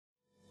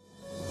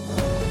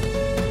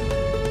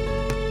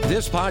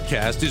This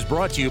podcast is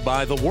brought to you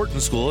by the Wharton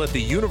School at the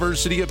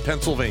University of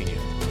Pennsylvania.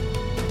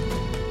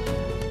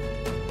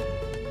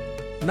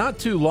 Not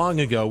too long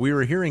ago, we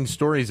were hearing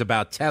stories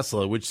about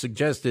Tesla, which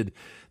suggested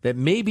that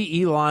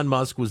maybe Elon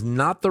Musk was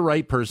not the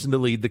right person to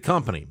lead the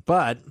company.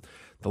 But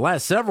the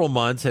last several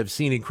months have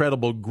seen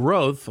incredible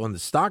growth on the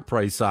stock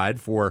price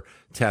side for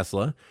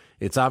Tesla.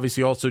 It's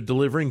obviously also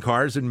delivering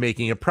cars and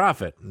making a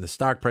profit. And the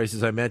stock price,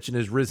 as I mentioned,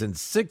 has risen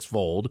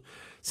sixfold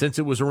since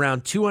it was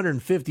around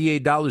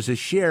 $258 a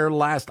share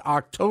last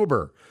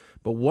October.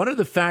 But what are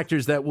the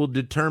factors that will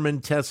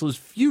determine Tesla's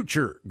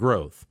future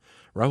growth?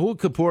 Rahul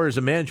Kapoor is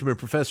a management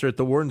professor at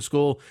the Wharton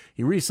School.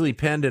 He recently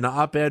penned an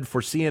op-ed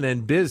for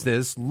CNN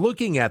Business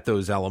looking at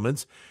those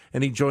elements,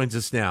 and he joins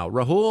us now.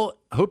 Rahul,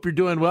 hope you're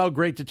doing well.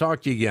 Great to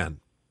talk to you again.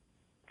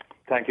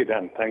 Thank you,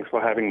 Dan. Thanks for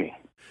having me.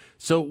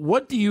 So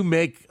what do you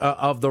make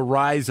of the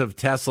rise of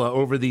Tesla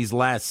over these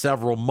last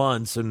several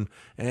months? And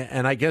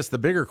I guess the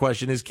bigger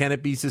question is, can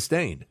it be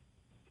sustained?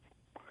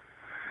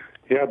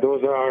 Yeah,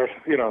 those are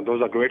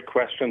great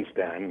questions,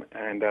 Dan.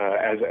 And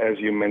as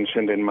you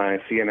mentioned in my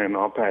CNN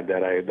op-ed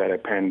that I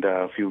penned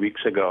a few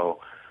weeks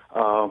ago,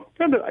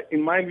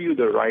 in my view,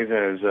 the rise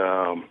is,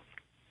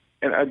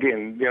 and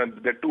again, there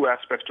are two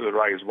aspects to the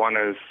rise. One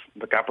is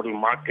the capital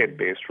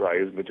market-based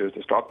rise, which is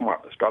the stock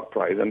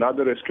price, and the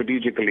other is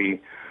strategically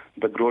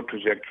the growth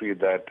trajectory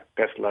that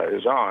Tesla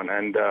is on.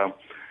 And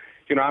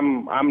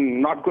I'm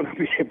not going to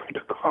be able to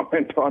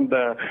comment on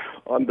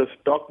the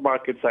stock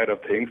market side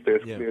of things.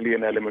 There's clearly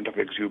an element of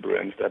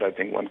exuberance that I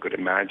think one could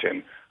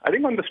imagine. I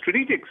think on the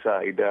strategic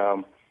side,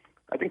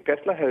 I think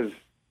Tesla has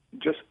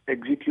just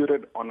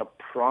executed on a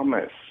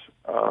promise,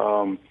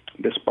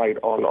 despite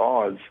all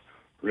odds,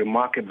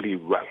 remarkably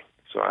well.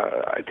 So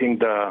I think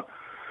the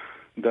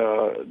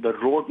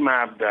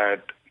roadmap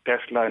that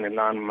Tesla and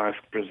Elon Musk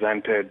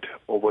presented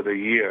over the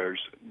years,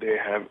 they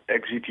have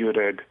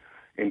executed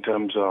in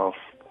terms of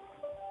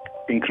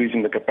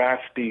increasing the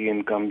capacity,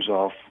 in terms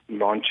of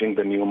launching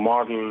the new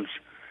models,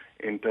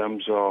 in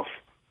terms of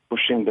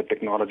pushing the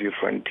technology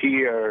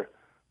frontier,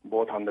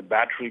 both on the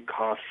battery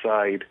cost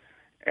side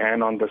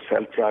and on the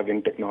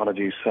self-driving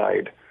technology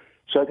side.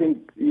 So I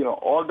think,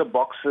 all the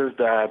boxes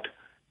that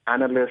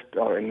analysts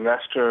or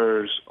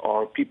investors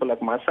or people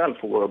like myself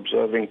who were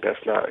observing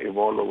Tesla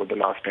evolve over the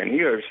last 10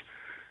 years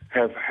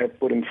have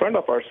put in front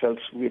of ourselves,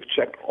 we've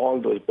checked all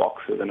those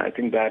boxes. And I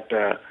think that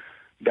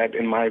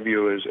in my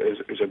view,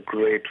 is a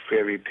great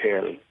fairy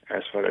tale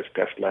as far as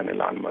Tesla and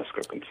Elon Musk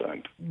are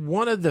concerned.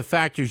 One of the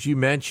factors you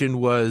mentioned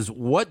was,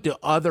 what do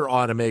other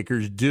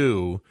automakers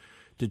do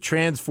to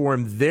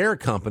transform their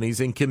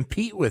companies and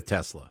compete with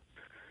Tesla?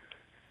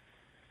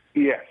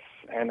 Yes,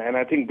 and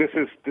I think this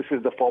is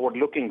the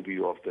forward-looking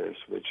view of this,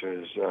 which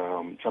is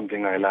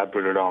something I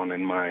elaborated on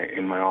in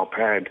my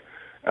op-ed.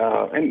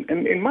 And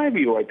in my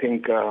view, I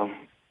think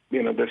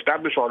the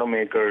established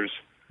automakers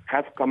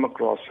have come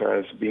across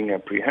as being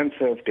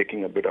apprehensive,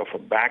 taking a bit of a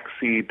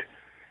backseat.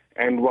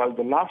 And while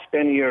the last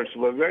 10 years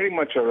were very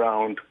much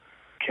around,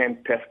 can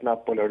Tesla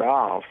pull it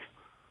off,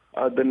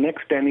 the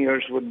next 10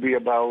 years would be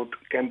about,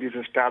 can these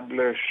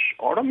established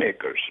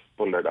automakers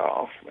pull it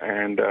off,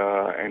 and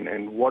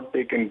what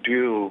they can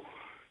do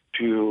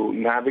to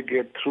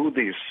navigate through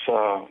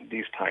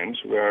these times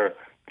where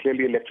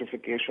clearly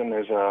electrification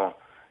is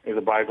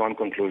a bygone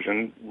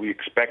conclusion. We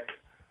expect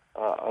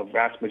a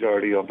vast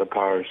majority of the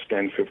cars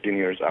 10, 15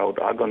 years out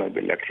are going to be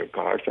electric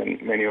cars, and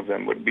many of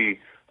them would be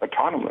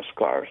autonomous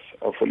cars,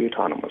 fully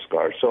autonomous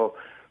cars. So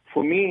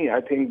for me,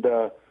 I think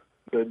the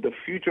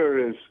future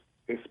is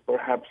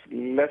perhaps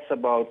less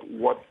about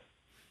what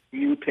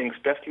you think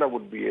Tesla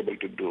would be able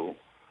to do.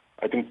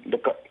 I think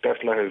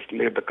Tesla has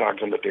laid the cards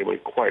on the table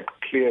quite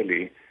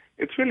clearly.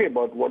 It's really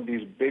about what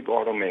these big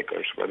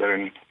automakers, whether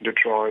in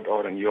Detroit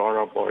or in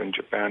Europe or in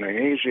Japan and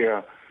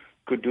Asia,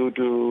 could do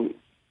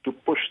to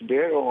push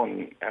their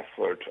own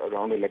efforts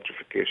around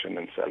electrification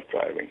and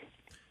self-driving.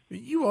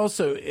 You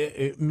also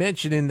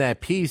mentioned in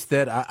that piece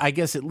that I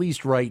guess at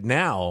least right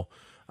now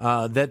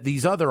that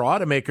these other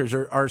automakers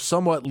are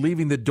somewhat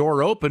leaving the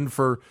door open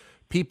for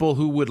people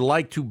who would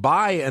like to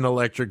buy an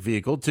electric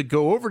vehicle to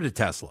go over to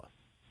Tesla.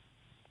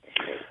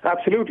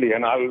 Absolutely,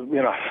 and I'll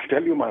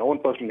tell you my own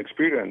personal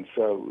experience.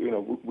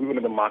 We were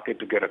in the market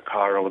to get a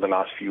car over the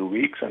last few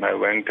weeks, and I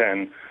went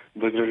and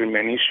visited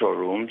many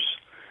showrooms.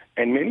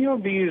 And many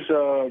of these,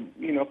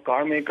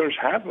 car makers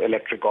have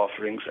electric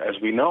offerings, as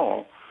we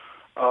know.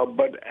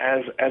 But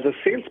as a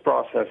sales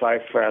process, I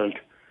felt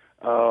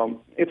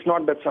it's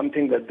not that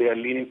something that they are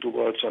leaning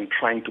towards on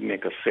trying to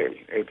make a sale.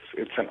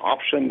 It's an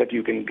option that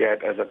you can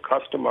get as a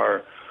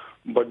customer,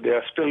 but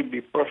they'll still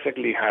be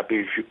perfectly happy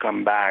if you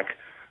come back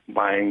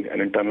buying an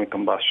internal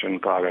combustion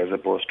car as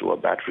opposed to a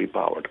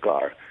battery-powered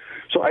car.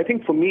 So I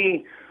think for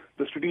me,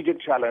 the strategic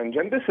challenge,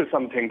 and this is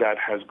something that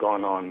has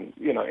gone on,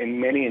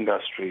 in many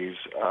industries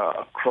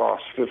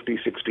across 50,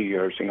 60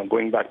 years,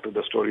 going back to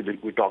the story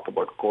that we talked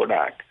about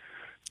Kodak.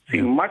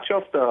 See, much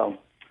of the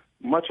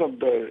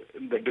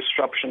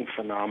disruption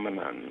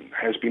phenomenon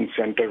has been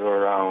centered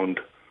around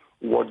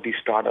what these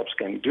startups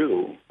can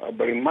do.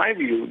 But in my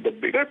view, the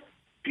bigger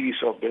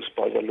piece of this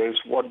puzzle is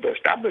what the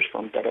established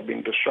firms that are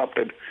being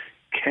disrupted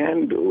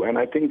can do. And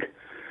I think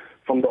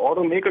from the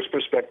automaker's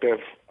perspective,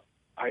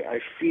 I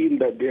feel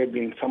that they have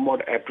been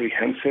somewhat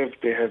apprehensive.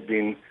 They have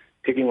been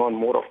taking on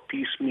more of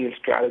piecemeal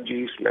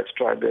strategies. Let's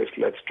try this,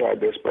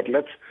 but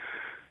let's,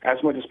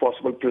 as much as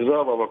possible,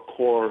 preserve our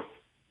core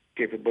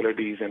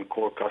capabilities and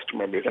core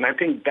customer base. And I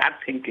think that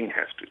thinking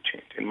has to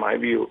change. In my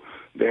view,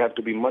 they have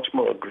to be much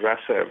more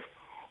aggressive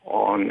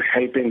on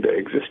helping the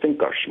existing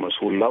customers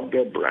who love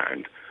their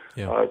brand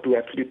to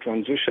actually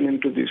transition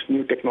into these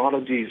new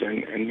technologies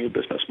and new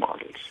business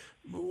models.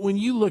 When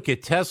you look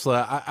at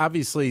Tesla,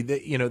 obviously,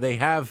 they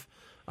have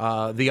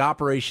the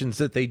operations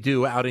that they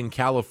do out in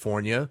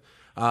California.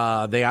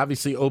 They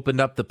obviously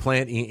opened up the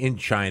plant in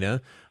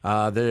China.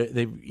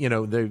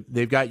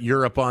 They've got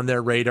Europe on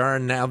their radar,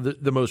 and now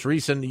the most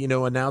recent,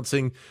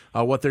 announcing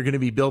what they're going to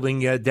be building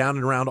down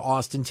and around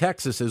Austin,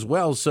 Texas, as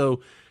well. So,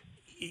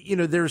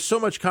 there's so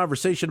much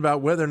conversation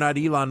about whether or not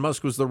Elon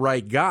Musk was the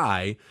right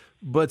guy,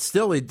 but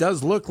still, it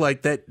does look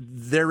like that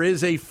there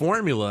is a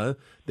formula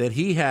that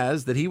he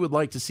has that he would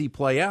like to see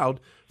play out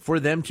for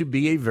them to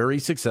be a very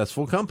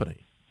successful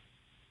company.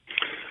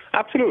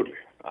 Absolutely,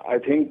 I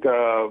think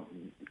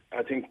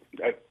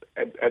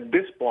at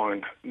this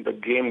point, the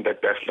game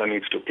that Tesla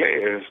needs to play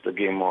is the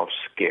game of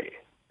scale.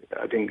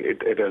 I think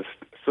it has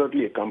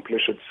certainly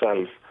accomplished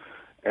itself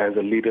as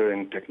a leader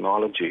in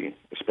technology,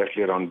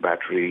 especially around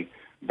battery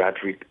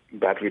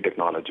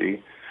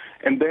technology.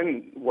 And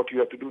then what you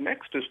have to do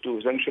next is to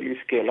essentially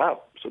scale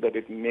up so that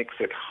it makes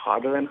it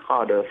harder and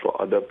harder for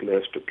other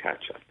players to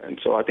catch up. And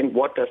so I think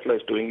what Tesla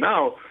is doing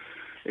now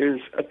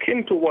is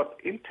akin to what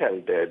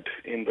Intel did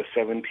in the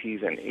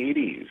 70s and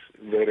 80s,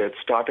 where it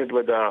started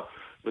with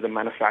a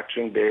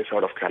manufacturing base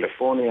out of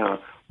California,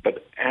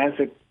 but as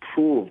it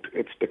proved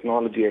its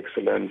technology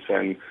excellence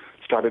and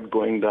started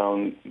going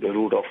down the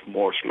route of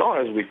Moore's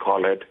Law, as we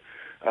call it,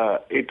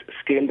 it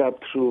scaled up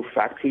through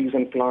factories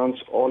and plants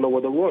all over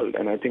the world.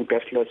 And I think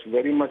Tesla is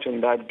very much in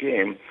that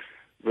game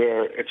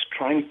where it's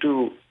trying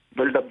to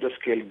build up the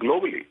scale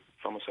globally.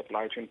 From a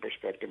supply chain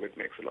perspective, it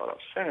makes a lot of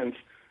sense.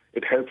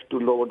 It helps to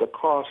lower the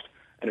cost,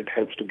 and it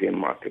helps to gain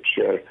market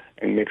share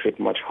and makes it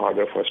much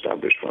harder for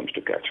established firms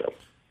to catch up.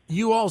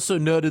 You also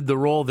noted the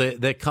role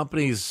that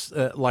companies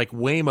like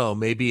Waymo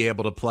may be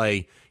able to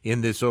play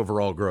in this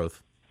overall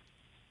growth.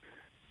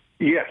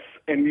 Yes,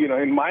 and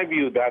in my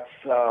view, that's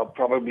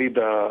probably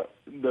the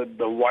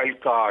wild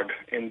card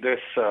in this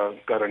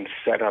current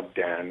setup,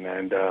 Dan.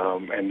 And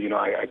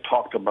I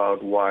talked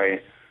about why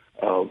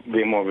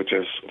Waymo, which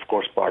is of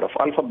course part of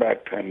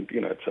Alphabet, and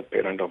it's a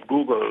parent of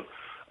Google.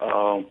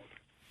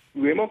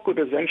 Waymo could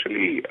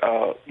essentially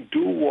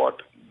do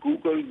what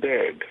Google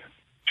did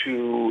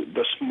to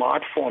the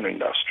smartphone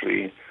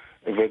industry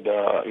with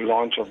the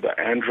launch of the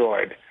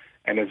Android,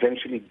 and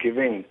essentially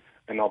giving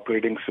an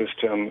operating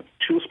system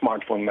to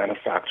smartphone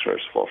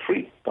manufacturers for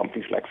free,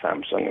 companies like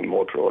Samsung and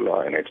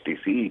Motorola and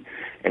HTC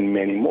and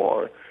many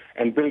more,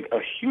 and build a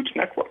huge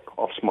network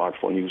of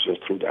smartphone users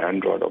through the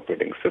Android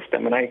operating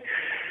system. And I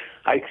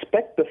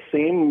expect the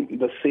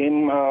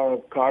same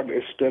card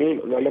is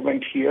still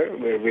relevant here,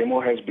 where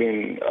Waymo has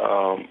been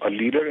a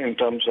leader in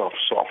terms of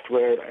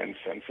software and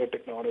sensor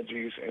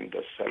technologies in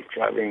the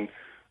self-driving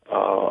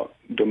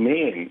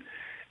domain.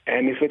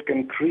 And if it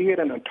can create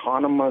an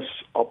autonomous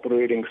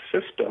operating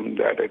system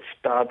that it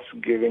starts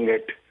giving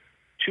it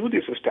to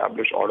these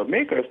established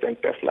automakers, then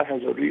Tesla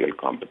has a real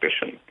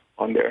competition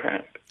on their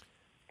hand.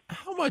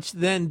 How much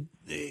then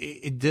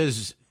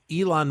does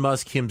Elon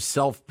Musk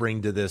himself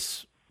bring to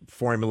this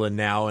formula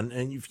now? And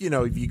if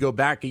you go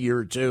back a year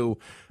or two,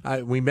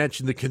 we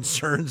mentioned the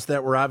concerns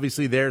that were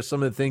obviously there,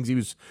 some of the things he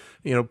was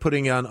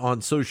putting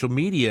on social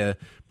media,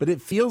 but it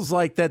feels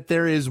like that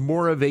there is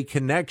more of a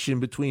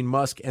connection between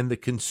Musk and the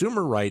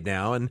consumer right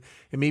now, and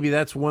maybe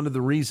that's one of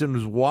the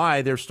reasons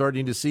why they're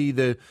starting to see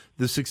the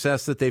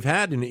success that they've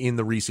had in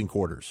the recent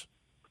quarters.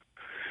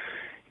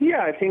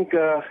 Yeah, I think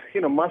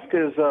Musk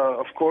is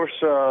of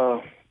course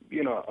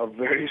a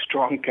very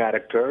strong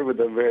character with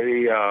a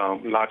very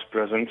large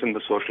presence in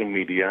the social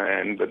media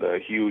and with a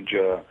huge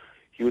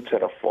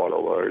set of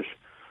followers.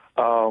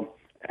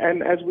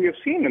 And as we have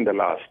seen in the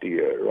last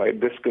year, right,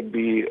 this could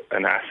be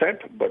an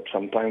asset, but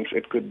sometimes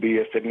it could be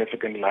a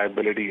significant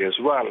liability as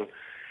well.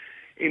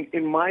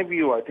 In my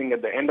view, I think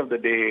at the end of the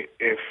day,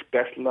 if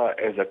Tesla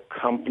as a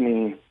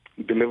company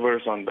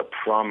delivers on the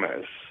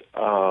promise,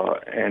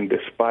 and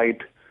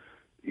despite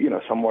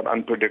somewhat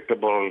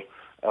unpredictable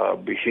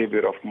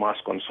behavior of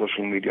Musk on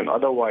social media and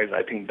otherwise,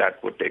 I think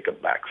that would take a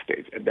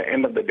backstage. At the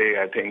end of the day,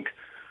 I think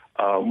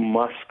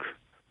Musk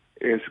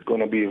is going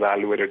to be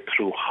evaluated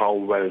through how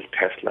well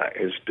Tesla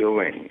is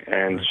doing.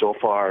 And so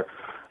far,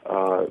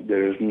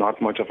 there is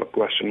not much of a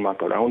question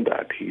mark around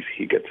that.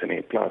 He gets an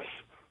A+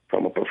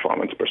 from a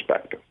performance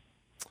perspective.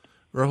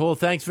 Rahul,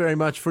 thanks very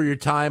much for your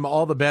time.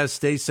 All the best.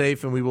 Stay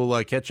safe, and we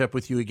will catch up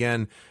with you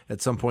again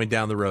at some point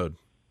down the road.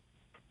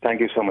 Thank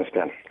you so much,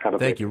 Dan.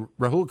 Thank you.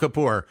 Rahul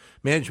Kapoor,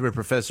 management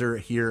professor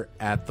here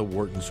at the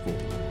Wharton School.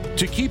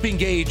 To keep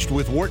engaged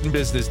with Wharton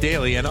Business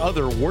Daily and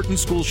other Wharton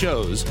School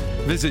shows,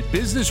 visit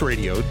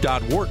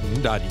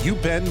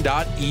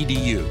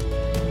businessradio.wharton.upenn.edu.